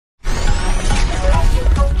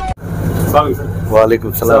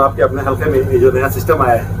वालेकुम सलाम। सर, आपके अपने हल्के में ये जो नया सिस्टम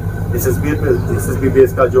आया है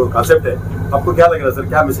SSBPS का जो कॉन्सेप्ट है, आपको क्या लग रहा है सर,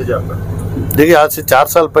 क्या मैसेज है आपका? देखिए, आज से 4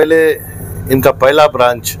 साल पहले इनका पहला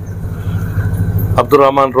ब्रांच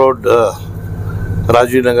अब्दुलरहमान रोड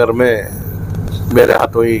राजीव नगर में मेरे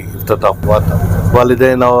हाथों ही इफ्तिताह हुआ था।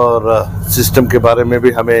 वालिदैन और सिस्टम के बारे में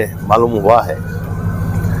भी हमें मालूम हुआ है।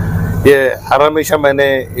 ये हर हमेशा मैंने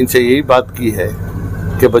इनसे यही बात की है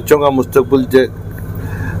कि बच्चों का मुस्तकबिल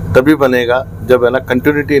तभी बनेगा जब है ना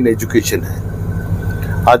कंटिन्यूटी इन एजुकेशन है।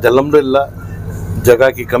 आज अल्हम्दुलिल्लाह जगह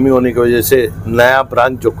की कमी होने की वजह से नया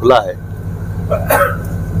ब्रांच जो खुला है,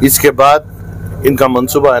 इसके बाद इनका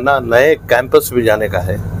मंसूबा है ना नए कैंपस में जाने का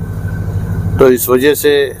है। तो इस वजह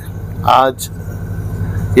से आज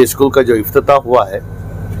ये स्कूल का जो इफ्तिताह हुआ है,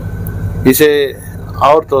 इसे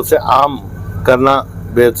और तौर से आम करना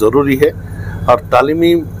बेहद ज़रूरी है। और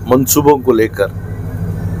तालीमी मंसूबों को लेकर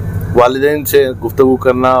वालिदैन से गुफ्तगू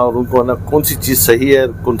करना और उनको है ना कौन सी चीज़ सही है,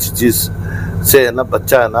 कौन सी चीज़ से है ना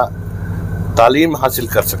बच्चा है ना तालीम हासिल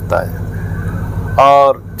कर सकता है।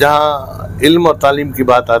 और जहाँ इल्म और तालीम की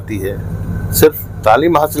बात आती है, सिर्फ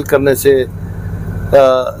तालीम हासिल करने से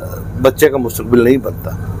बच्चे का मुस्तकबिल नहीं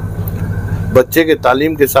बनता। बच्चे के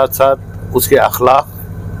तालीम के साथ साथ उसके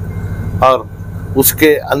अखलाक और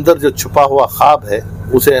उसके अंदर जो छुपा हुआ ख्वाब है,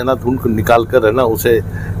 उसे है ना ढूंढ कर निकाल कर है ना उसे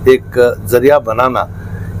एक ज़रिया बनाना,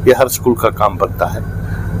 ये हर स्कूल का काम बनता है।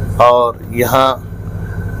 और यहाँ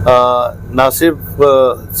ना सिर्फ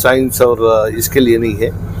साइंस और इसके लिए नहीं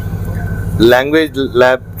है, लैंग्वेज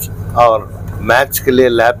लैब और मैथ्स के लिए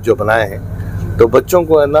लैब जो बनाए हैं, तो बच्चों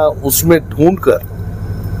को है ना उसमें ढूंढकर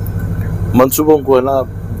मंसूबों को है ना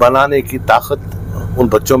बनाने की ताकत उन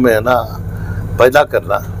बच्चों में है ना पैदा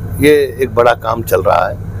करना, ये एक बड़ा काम चल रहा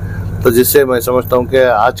है। तो जिससे मैं समझता हूँ कि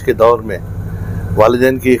आज के दौर में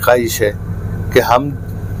वालिदैन की ख्वाहिश है कि हम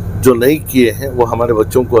जो नहीं किए हैं वो हमारे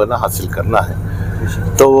बच्चों को है ना हासिल करना है।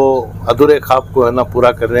 तो वो अधूरे ख्वाब को है ना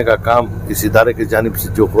पूरा करने का काम इस इदारे की जानिब से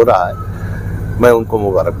जो हो रहा है, मैं उनको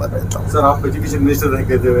मुबारकबाद देता हूँ। सर, आप एजुकेशन मिनिस्टर रह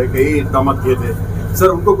कहते हुए कई इक़दाम किए थे सर,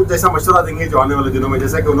 उनको कुछ ऐसा मशवरा देंगे जो आने वाले दिनों में,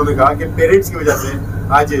 जैसा कि उन्होंने कहा कि पेरेंट्स की वजह से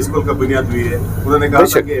आज ये स्कूल का बुनियाद हुई है, उन्होंने कहा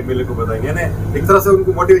था कि MLA को बताएंगे, यानी एक तरह से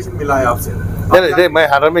उनको मोटिवेशन मिला है आपसे? नहीं, मैं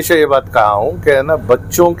हर हमेशा ये बात कहा हूँ कि है ना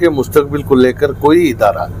बच्चों के मुस्तकबिल को लेकर कोई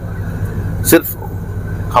इदारा सिर्फ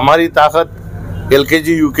हमारी ताकत LKG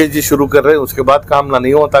UKG शुरू कर रहे हैं, उसके बाद काम ना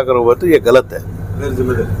नहीं होता करोगे तो ये गलत है।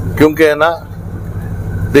 क्योंकि है ना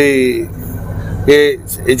ये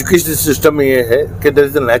एजुकेशन सिस्टम में ये है कि there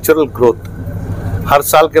is a natural growth. हर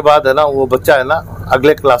साल के बाद है ना वो बच्चा है ना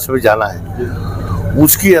अगले क्लास में जाना है,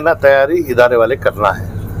 उसकी है ना तैयारी इदारे वाले करना है।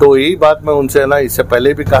 तो यही बात मैं उनसे है ना इससे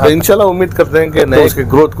पहले भी कहा, इंशाल्लाह उम्मीद करते हैं कि नए उसके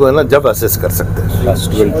ग्रोथ को है ना जब असेस कर सकते हैं।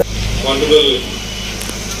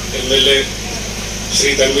 MLA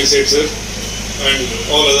Shri Tanveer Sait sir and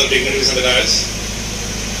all other dignitaries and the dais,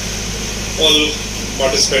 all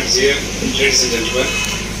participants here, ladies and gentlemen,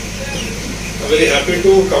 I'm very happy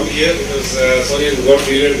to come here because sorry I got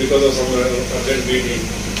delayed because of some urgent meeting.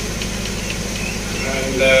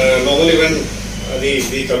 And normally when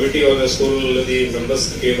the committee or the school, the members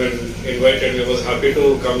came and invited me, I was happy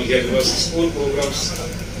to come here because school programs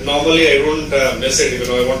normally I don't miss it.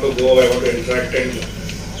 I want to go, I want to interact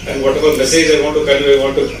and whatever message I want to convey, I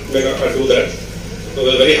want to do that. So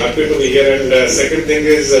we're very happy to be here. And second thing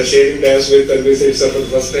is sharing dash with Tanveer Sait sir for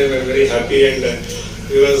the first time. I'm very happy and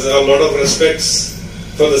because a lot of respects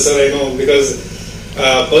for the sir, I know, because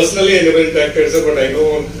personally I never interacted sir, but I know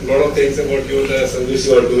a lot of things about you, the service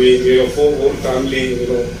you are doing, your whole family,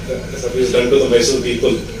 the service done to the Mysore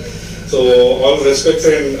people. So all respects,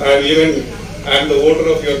 and I'm the voter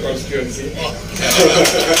of your constituency. So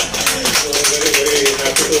very, very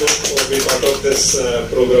happy to be part of this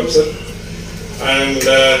program, sir. And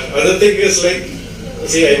other thing is like,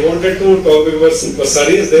 see, I wanted to talk because sir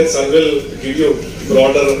is there, sir will give you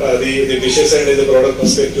broader, the wishes and the broader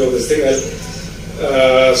perspective of this thing.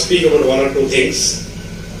 I'll speak about one or two things.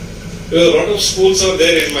 Because a lot of schools are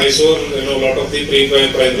there in Mysore, a lot of the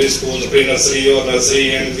pre-primary schools, pre-nursery or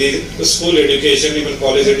nursery, and the school education, even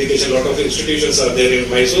college education, a lot of institutions are there in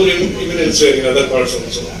Mysore and even elsewhere in other parts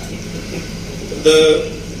also.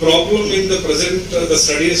 The problem in the present, the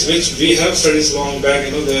studies which we have studies long back,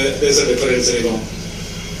 there's a difference,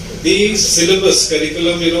 The syllabus,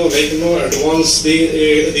 curriculum, advance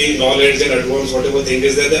the knowledge and advance whatever thing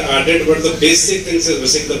is there, they added, but the basic things is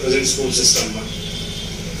missing the present school system.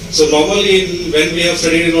 So normally when we have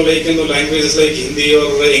studied, languages like Hindi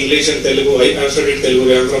or English and Telugu, I have studied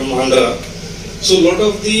Telugu, I am from Andhra. So a lot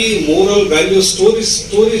of the moral values, stories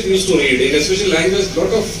we used to read, in especially language,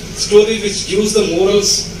 lot of stories which gives the morals,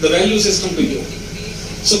 the value system to you.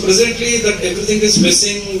 So presently that everything is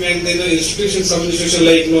missing, and then institution, some institution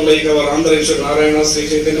like like our Andhra institution, Narayana,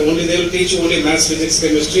 Sait, only they will teach you only maths, physics,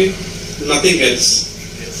 chemistry, nothing else.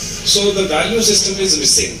 So the value system is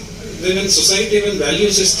missing. Then in society, when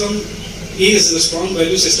value system is, the strong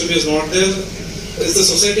value system is not there, the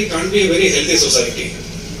society can't be a very healthy society.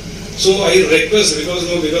 So I request, because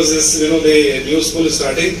this the new school is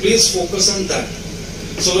starting, please focus on that.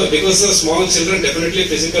 So because the small children, definitely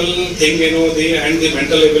physical thing, and the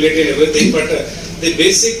mental ability and everything, but the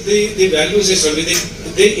basic, the value system,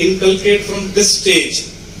 they inculcate from this stage,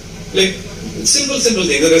 like simple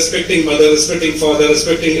things, respecting mother, respecting father,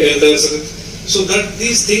 respecting elders, so that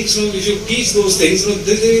these things, if you teach those things, the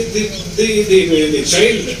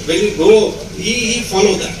child, when he grow up, he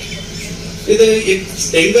follow that. At the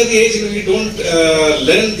younger age, we don't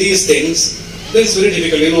learn these things, then it's very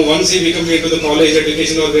difficult. Once he becomes into the college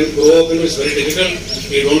education or when grow up, it's very difficult.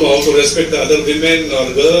 You don't know how to respect the other women or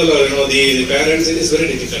girl or the parents. It is very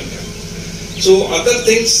difficult. So other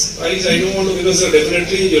things, I don't want to, because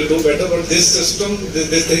definitely you'll do better. But this system,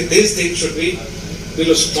 these things should be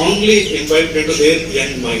strongly imbibed into their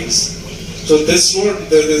young minds. So this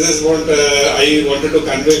is what I wanted to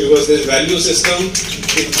convey, because this value system,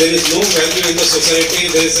 if there is no value in the society,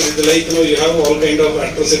 there is you have all kind of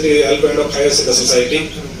atrocity, all kind of chaos in the society.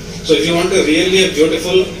 So if you want a really a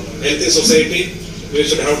beautiful, healthy society, we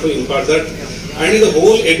should have to impart that. And in the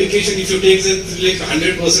whole education, if you take it like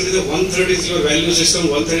 100%, 1/3 is your value system,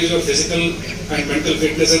 1/3 is your physical and mental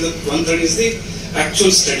fitness, and 1/3 is the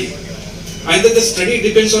actual study. And then the study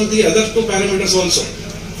depends on the other two parameters also.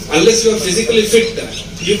 Unless you are physically fit,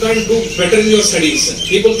 you can't do better in your studies.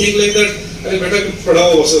 People think like that, better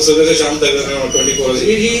padao, so there's a sham 24 hours.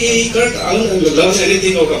 He can't learn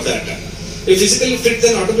anything out of that. If physically fit,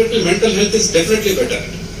 then automatically mental health is definitely better.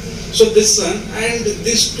 So this and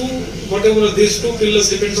these two, whatever these two pillars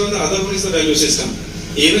depends on the other one is the value system.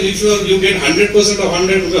 Even if you get 100% of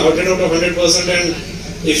 100 out of 100%, and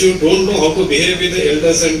if you don't know how to behave with the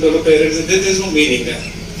elders and the parents, there is no meaning there.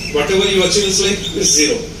 Whatever you achieve is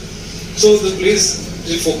zero. So please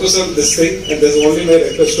focus on this thing, and there's only my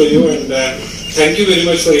request to you, and thank you very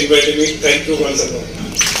much for inviting me. Thank you once again.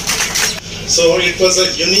 So it was a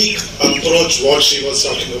unique approach what she was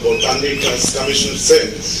talking about. Tanveer, as Commissioner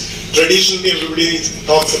said, traditionally everybody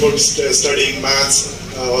talks about studying maths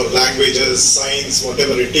or languages, science,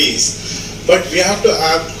 whatever it is. But we have to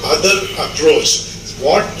have other approach.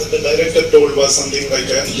 What the director told was something like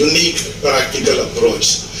a unique practical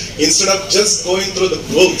approach. Instead of just going through the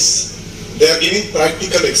books, they are giving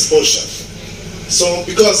practical exposure. So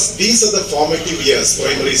because these are the formative years,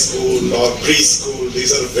 primary school or preschool,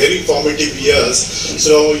 these are very formative years.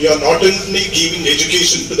 So you are not only giving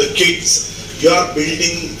education to the kids, you are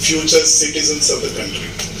building future citizens of the country.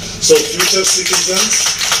 So future citizens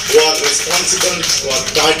who are responsible, who are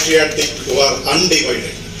patriotic, who are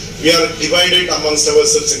undivided. We are divided amongst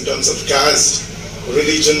ourselves in terms of caste,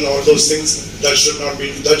 religion, all those things. That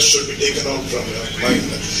should be taken out from your mind.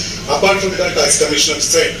 Apart from that, as Commissioner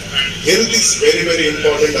said, health is very, very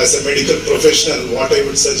important as a medical professional, what I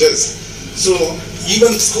would suggest. So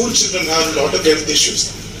even school children have a lot of health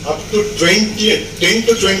issues. Up to 10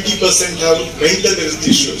 to 20% have mental health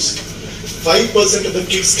issues. 5% of the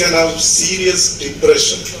kids can have serious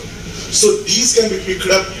depression. So these can be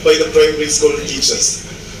picked up by the primary school teachers.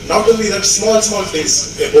 Not only that, small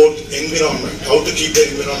things about environment, how to keep the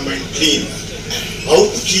environment clean, how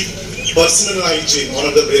to keep personal hygiene, one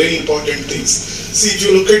of the very important things. See, if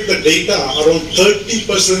you look at the data, around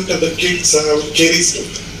 30% of the kids have caries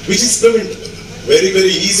tooth, which is preventable. Very,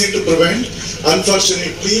 very easy to prevent.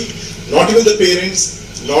 Unfortunately, not even the parents,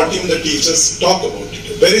 not even the teachers talk about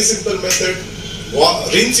it. Very simple method.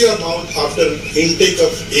 Rinse your mouth after intake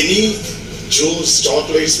of any juice,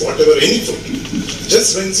 chocolates, whatever, any food.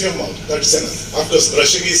 Just rinse your mouth. That's enough. Of course,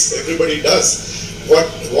 brushing is everybody does.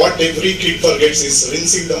 What every kid forgets is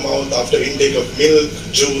rinsing the mouth after intake of milk,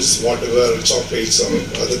 juice, whatever, chocolates or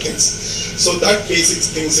other things. So that basic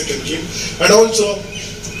things you can keep. And also,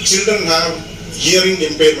 children have hearing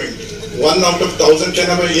impairment. 1 out of 1,000 can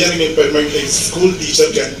have a hearing impairment. A school teacher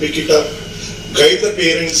can pick it up, guide the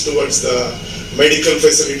parents towards the medical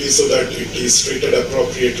facility so that it is treated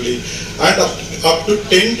appropriately. And up to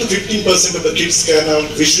 10 to 15% of the kids can have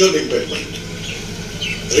visual impairment.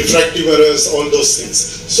 Refractive errors, all those things.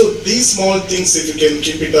 So these small things, if you can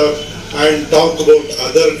keep it up and talk about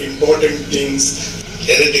other important things.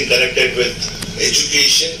 Anything connected with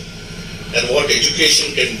education, and what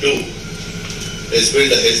education can do is build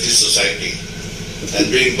a healthy society. And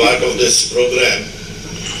being part of this program,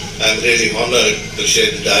 I'm really honored to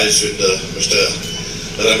share the dais with Mr.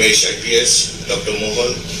 Ramesh IPS, Dr.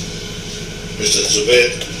 Mohan, Mr. Zubair,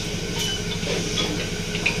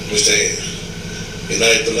 Mr.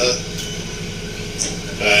 Inaugurated,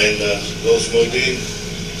 and Rose Modin.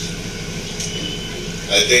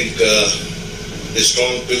 I think the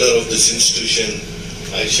strong pillar of this institution,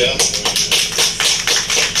 Aisha,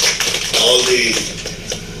 all the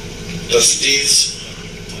trustees,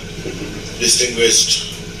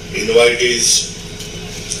 distinguished invitees,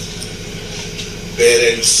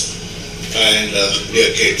 parents, and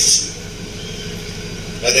dear kids.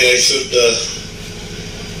 I think I should,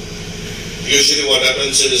 usually what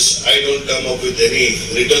happens is I don't come up with any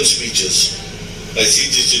written speeches. I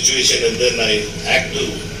see the situation and then I act to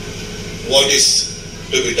what is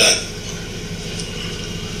to be done.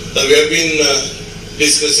 Now we have been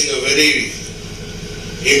discussing a very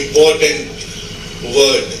important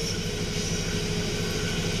word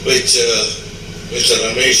which Mr.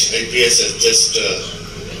 Ramesh IPS has just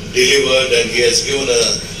delivered, and he has given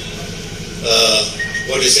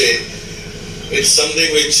it's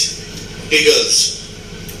something which triggers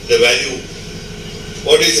the value.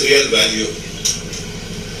 What is real value?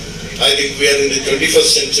 I think we are in the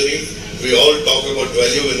 21st century. We all talk about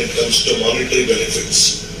value when it comes to monetary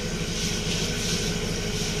benefits.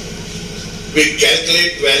 We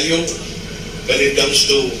calculate value when it comes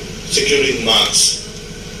to securing marks.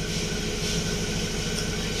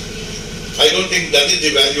 I don't think that is the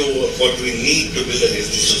value of what we need to build a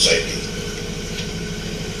healthy society.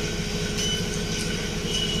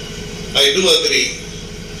 I do agree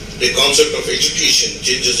the concept of education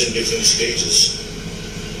changes in different stages.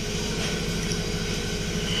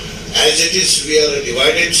 As it is, we are a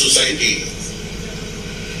divided society.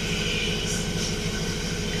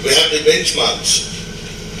 We have the benchmarks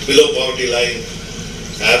below poverty line,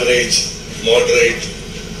 average, moderate,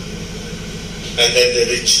 and then the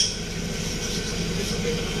rich,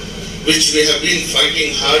 which we have been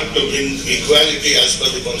fighting hard to bring equality as per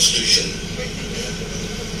the Constitution.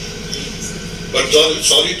 But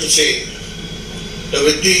sorry to say that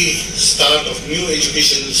with the start of new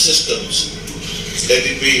educational systems, let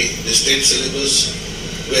it be the state syllabus,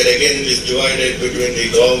 where again it is divided between the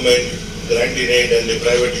government, granting aid, and the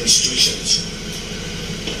private institutions.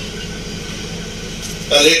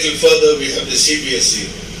 A little further we have the CBSE,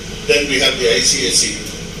 then we have the ICSE,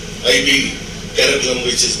 IB curriculum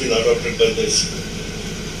which has been adopted by this.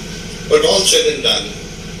 But all said and done,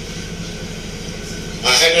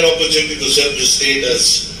 I had an opportunity to serve the state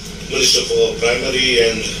as Minister for Primary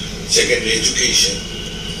and Secondary Education.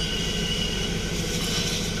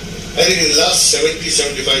 I think in the last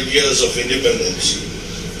 70-75 years of independence,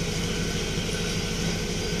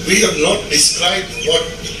 we have not described what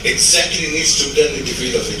exactly needs to be done in the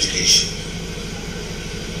field of education.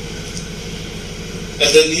 And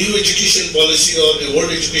the new education policy or the old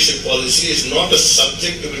education policy is not a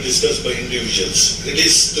subject to be discussed by individuals. It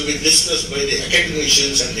is to be discussed by the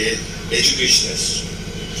academicians and the educationists.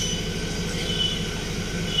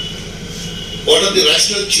 What are the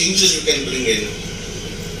rational changes we can bring in?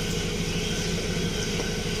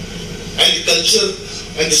 And the culture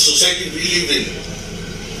and the society we live in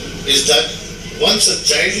is that once a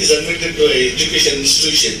child is admitted to an education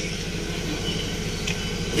institution,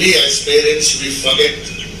 we as parents, we forget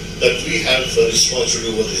that we have a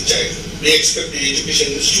responsibility over the child. We expect the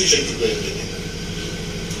education institution to do everything.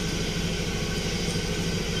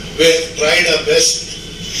 We have tried our best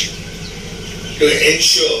to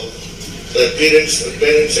ensure that parents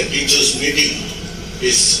and teachers meeting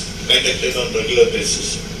is conducted on a regular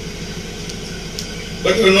basis.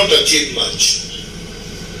 But we have not achieved much.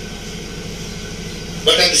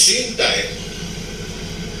 But at the same time,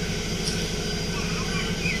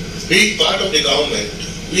 being part of the government,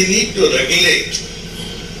 we need to regulate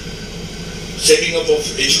setting up of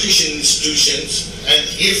education institutions, and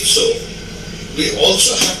if so, we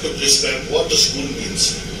also have to prescribe what the school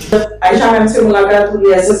means. Ayesha ma'am से मुलाकात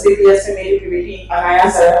हुई, SSBPS से मेरी बेटी Anaya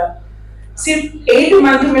sir, सिर्फ 8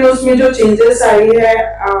 month में उसमें जो चेंजेस आई है,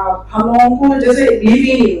 हम लोगों को जैसे बिलीव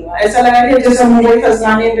ही नहीं हुआ। ऐसा लगा कि जैसे मुंबई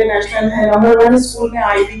फजलानी इंटरनेशनल है, नंबर 1 स्कूल में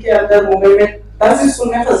आईबी के अंदर मुंबई में 10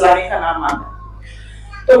 स्कूल में फजलानी का नाम आता है।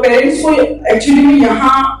 तो पेरेंट्स को एक्चुअली में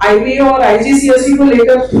यहाँ आईबी और आईजीसीएसई को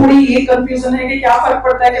लेकर थोड़ी ये कंफ्यूजन है कि क्या फर्क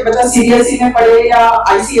पड़ता है कि बच्चा सीबीएसई में पढ़े या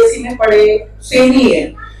आईसीएसई में पढ़े, सेम ही है।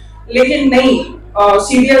 लेकिन नहीं,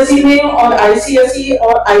 सीबीएसई में और आईसीएसई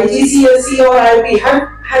और आईजीसीएसई और आईबी हर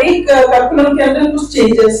एक करिकुलम के अंदर कुछ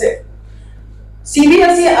चेंजेस है।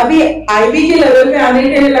 सीबीएसई अभी आईबी के लेवल पे आने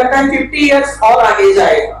के लिए लगता है 50 इयर्स और आगे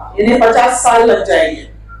जाएगा, यानी 50 साल लग जाएंगे।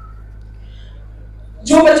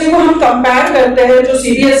 जो बच्चे को हम कंपेयर करते हैं, जो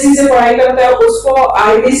सीबीएसई से पढ़ाई करता है उसको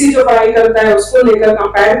आईबीसी जो पढ़ाई करता है उसको लेकर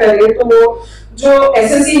कंपेयर करें, तो वो जो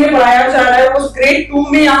एसएससी में पढ़ाया जा रहा है उस ग्रेड 2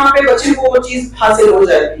 में यहाँ पे बच्चे को वो चीज हासिल हो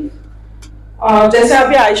जाती है। जैसे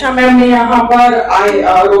अभी आयशा मैम ने यहाँ पर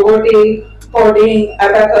रोबोटिक, कोडिंग,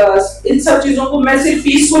 एबाकस, इन सब चीजों को मैं सिर्फ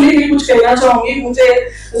फीस को लेकर कुछ कहना चाहूंगी। मुझे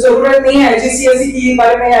जरूरत नहीं है जीसीएसई के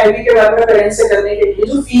बारे में, आईबी के बारे में पेरेंट्स से करने के लिए।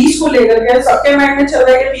 जो फीस को लेकर के सबके माइंड में चल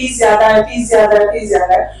रहा है कि फीस ज्यादा है, फीस ज्यादा है, फीस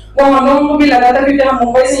ज्यादा है। वो हम लोगों को भी लगा था क्योंकि हम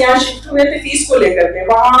मुंबई से यहाँ शिफ्ट हुए थे फीस को लेकर के।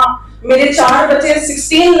 वहाँ मेरे 4 बच्चे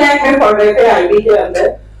 16 लाख में पढ़ रहे थे आईबी के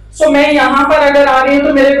अंदर। सो मैं यहाँ पर अगर आ रही हूँ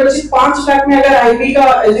तो मेरे बच्चे 5 लाख में अगर आईबी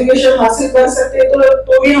का एजुकेशन हासिल कर सकते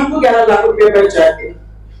तो भी हमको 11 लाख रुपए बच जाते।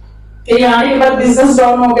 कि यहाँ के बाद बिजनेस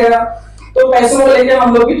डाउन हो गया तो पैसों को लेकर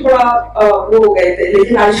हम लोग भी थोड़ा वो हो गए थे।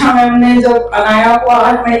 लेकिन आयशा मैम ने जब अनाया को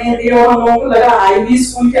 8 महीने दिए और हम लोगों को लगा आईबी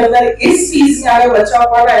स्कूल के अंदर इस फीस में अगर बच्चा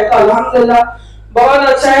पढ़ रहा है तो अल्हम्दुलिल्लाह बहुत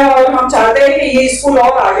अच्छा है। और हम चाहते हैं कि ये स्कूल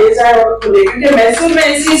और आगे जाए और खुले, क्योंकि मैसूर में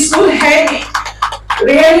ऐसी स्कूल है नहीं।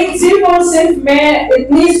 रियली सिर्फ और सिर्फ मैं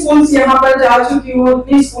इतनी स्कूल्स यहाँ पर जा चुकी हूँ,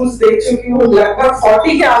 इतनी स्कूल्स देख चुकी हूँ, लगभग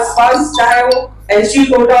 40 के आसपास, चाहे वो एचडी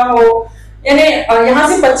कोटा हो, यानी यहाँ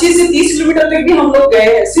से 25 से 30 किलोमीटर तक भी हम लोग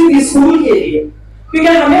गए सिर्फ स्कूल के लिए। क्योंकि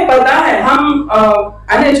हमें पता है हम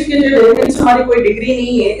अनएजुकेटेड हैं, हमारी कोई डिग्री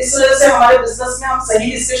नहीं है, इस वजह से हमारे बिजनेस में हम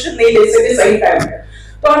सही डिसीजन नहीं ले सकते सही टाइम पे।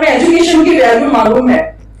 तो हमें एजुकेशन की वैल्यू मालूम है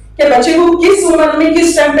कि बच्चे को किस उम्र में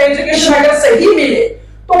किस टाइम पे एजुकेशन अगर सही मिले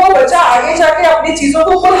तो वो बच्चा आगे जाके अपनी चीजों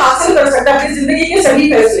को खुद हासिल कर सकता है, अपनी जिंदगी के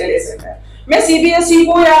सही फैसले ले सकता है। मैं सीबीएसई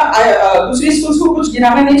को या दूसरी स्कूल्स को कुछ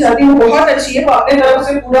गिनाना नहीं चाहती हूँ, बहुत अच्छी है, वो अपने तरफ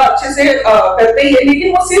से पूरा अच्छे से करते ही है,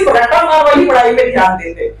 लेकिन वो सिर्फ रट्टा मार वाली पढ़ाई पे ध्यान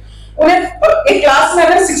देते। उन्हें एक क्लास में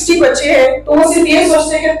अगर 60 बच्चे हैं तो वो सिर्फ ये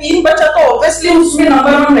सोचते हैं कि 3 बच्चा तो ऑब्वियसली उसमें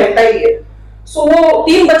नंबर 1 रहता ही है। सो वो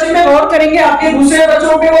 3 बच्चे पे गौर करेंगे, आपके दूसरे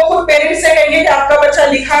बच्चों पे वो खुद पेरेंट्स से कहेंगे कि आपका बच्चा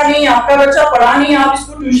लिखा नहीं, आपका बच्चा पढ़ा नहीं, आप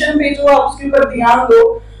इसको ट्यूशन भेजो, आप उसके ऊपर ध्यान दो।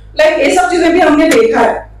 लाइक ये सब चीजें भी हमने देखा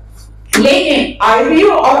है। लेकिन आईबी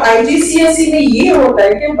और आईजीसीएसई में ये होता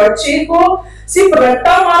है कि बच्चे को सिर्फ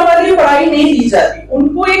रट्टा मार वाली पढ़ाई नहीं दी जाती,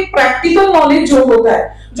 उनको एक प्रैक्टिकल नॉलेज जो होता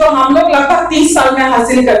है जो हम लोग लगभग 30 साल में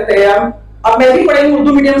हासिल करते हैं। अब मैं भी पढ़ी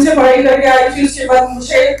उर्दू मीडियम से पढ़ाई करके आई थी, उसके बाद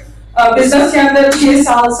मुझे बिजनेस के अंदर 6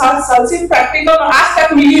 साल 7 साल से प्रैक्टिकल आज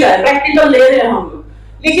तक मिल ही रहा है, प्रैक्टिकल ले रहे हैं हम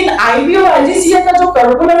लोग। लेकिन आईबी और आईजीसीएसई का जो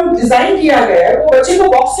करिकुलम डिजाइन किया गया है वो बच्चे को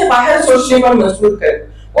बॉक्स से बाहर सोचने पर मजबूर करे,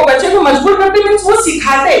 वो बच्चे को मजबूर करते मींस वो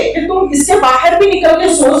सिखाते कि तुम इससे बाहर भी निकल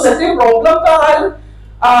के सोच सकते हो। प्रॉब्लम का हल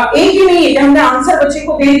एक ही नहीं है कि हमने आंसर बच्चे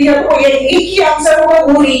को दे दिया तो ये एक ही आंसर होगा,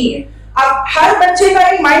 वो नहीं है। अब हर बच्चे का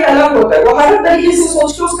एक माइंड अलग होता है, वो हर तरीके से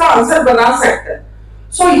सोच के उसका आंसर बना सकता है।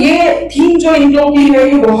 सो ये थीम जो इन लोगों की है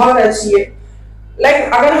ये बहुत अच्छी है।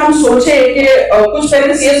 लाइक अगर हम सोचे कि कुछ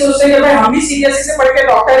पेरेंट्स ये सोचते हैं कि भाई हम भी सीबीएसई से पढ़ के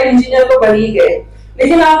डॉक्टर इंजीनियर तो बन ही गए,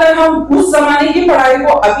 लेकिन अगर हम उस जमाने की पढ़ाई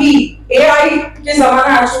को, अभी एआई के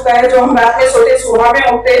जमाना आ चुका है, जो हम रात में सोते सुबह में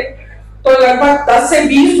उठते तो लगभग 10 से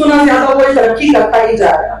 20 गुना ज्यादा वो तरक्की करता ही जा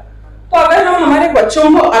रहा है। तो अगर हम हमारे बच्चों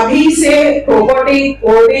को अभी से रोबोटिक,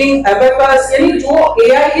 कोडिंग, एबाकस यानी जो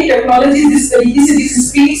एआई की टेक्नोलॉजी जिस तरीके से जिस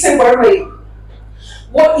स्पीड से बढ़ रही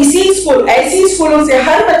वो इसी स्कूल ऐसी स्कूलों से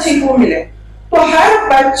हर बच्चे को मिले तो हर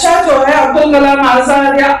बच्चा जो है अब्दुल कलाम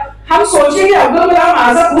आजाद, या हम सोचेंगे अब्दुल कलाम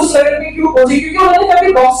आजाद उस लेवल पे क्यों पहुंचे, क्योंकि उन्होंने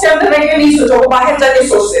कभी बॉक्स के अंदर रह के नहीं सोचा, वो बाहर जाके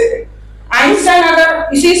सोचते थे। आइंस्टाइन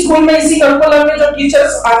अगर इसी स्कूल में इसी करिकुलम में जो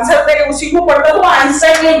टीचर्स आंसर दे उसी को पढ़ता तो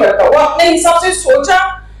आइंस्टाइन नहीं पढ़ता, वो अपने हिसाब से सोचा,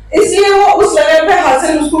 इसलिए वो उस लेवल पे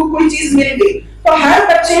हासिल उसको कोई चीज मिल गई। तो हर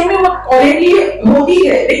बच्चे में वो क्वालिटी होती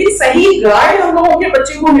है, लेकिन सही गाइड हम लोगों के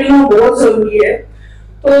बच्चे को मिलना बहुत जरूरी है।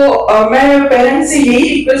 तो मैं पेरेंट्स से यही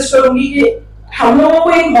रिक्वेस्ट करूंगी कि हम लोगों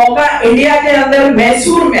को एक मौका इंडिया के अंदर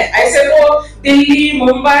मैसूर में, ऐसे तो दिल्ली,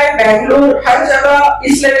 मुंबई, बेंगलुरु हर जगह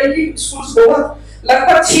इस लेवल की स्कूल्स बहुत,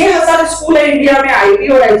 लगभग 6000 स्कूल है इंडिया में आईबी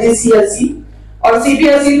और आईजीसीएसई, और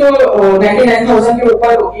सीबीएसई तो 99,000 के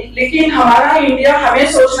ऊपर होगी। लेकिन हमारा इंडिया,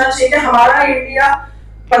 हमें सोचना चाहिए कि हमारा इंडिया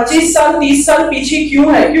 25 साल 30 साल पीछे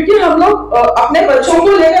क्यों है, क्योंकि हम लोग अपने बच्चों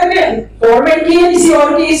को लेकर के, गवर्नमेंट की या किसी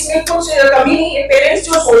और की इसमें कुछ कमी नहीं है। पेरेंट्स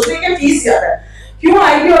जो सोचते हैं कि फीस ज्यादा है, क्यों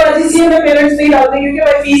आईबी और आईजीसीएसई में पेरेंट्स नहीं डालते, क्योंकि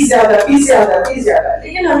भाई फीस ज्यादा, फीस ज्यादा, फीस ज्यादा।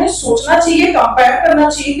 लेकिन हमें सोचना चाहिए, कंपेयर करना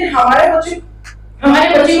चाहिए कि हमारे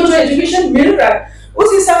बच्चे को जो एजुकेशन मिल रहा है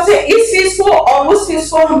उस हिसाब से इस फीस को और उस फीस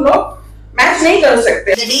को हम लोग मैच नहीं कर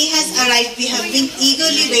सकते। The day has arrived we have been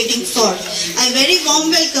eagerly waiting for. A very warm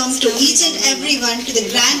welcome to each and everyone to the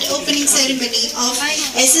grand opening ceremony of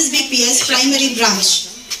SSBPS primary branch.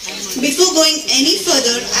 Before going any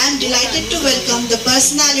further, I am delighted to welcome the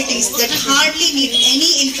personalities that hardly need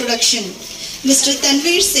any introduction. Mr.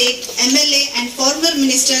 Tanveer Sait, MLA and former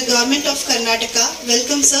Minister, Government of Karnataka.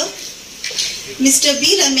 Welcome, sir. Mr.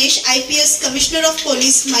 B. Ramesh, IPS Commissioner of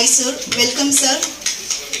Police, Mysore. Welcome, sir.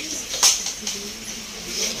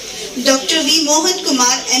 Dr. V. Mohan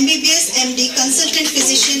Kumar, MBBS MD, Consultant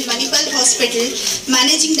Physician, Manipal Hospital,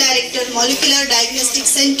 Managing Director, Molecular Diagnostic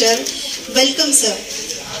Center. Welcome, sir.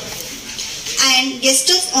 And guest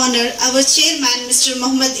of honor, our chairman, Mr.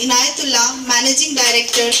 Muhammad Inayatullah, Managing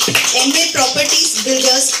Director, MA Properties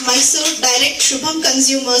Builders, Mysore, Direct Shubham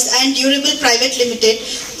Consumers and Durable Private Limited,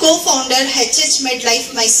 co-founder HH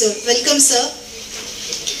Medlife, Mysore. Welcome, sir.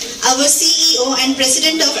 Our CEO and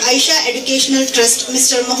President of Aisha Educational Trust,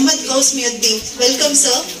 Mr. Muhammad Ghausmiuddin. Welcome,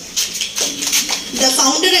 sir. The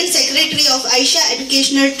founder and secretary of Aisha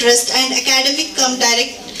Educational Trust and academic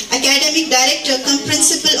director cum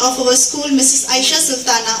principal of our school, Mrs. Aisha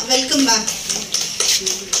Sultana. Welcome, ma'am.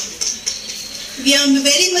 We are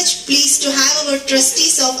very much pleased to have our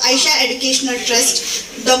trustees of Aisha Educational Trust,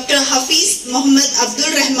 Dr. Hafiz Muhammad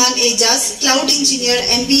Abdul Rahman Ejaz, Cloud Engineer,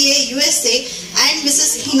 MBA, USA, and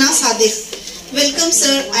Mrs. Hina Sadiq. Welcome,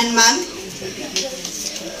 sir and ma'am.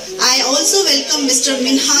 I also welcome Mr.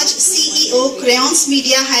 Minhaj, CEO, Crayons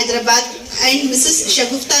Media, Hyderabad, and Mrs.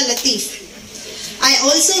 Shagufta Latif. I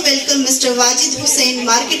also welcome Mr. Wajid Hussain,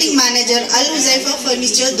 Marketing Manager, Al Huzaifa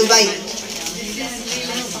Furniture, Dubai.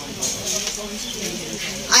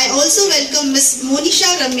 I also welcome Ms. Monisha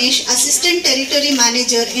Ramesh, Assistant Territory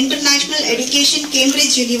Manager, International Education,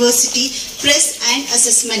 Cambridge University, Press and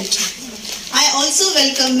Assessment. I also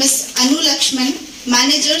welcome Ms. Anu Lakshman,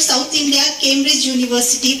 Manager, South India, Cambridge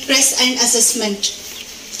University, Press and Assessment.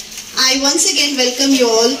 I once again welcome you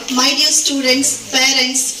all, my dear students,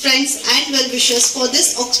 parents, friends and well-wishers for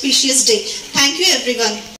this auspicious day. Thank you,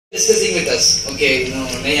 everyone. Discussing with us. Okay,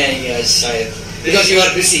 because you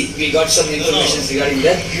are busy. We got some information regarding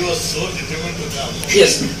that. He was so determined to come.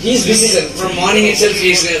 Yes, he is busy, sir. From morning itself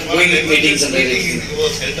he is going with meetings and everything. He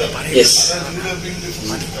was held up. Yes.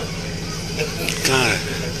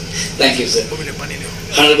 Thank you, sir.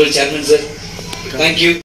 Honorable Chairman, sir. Thank you.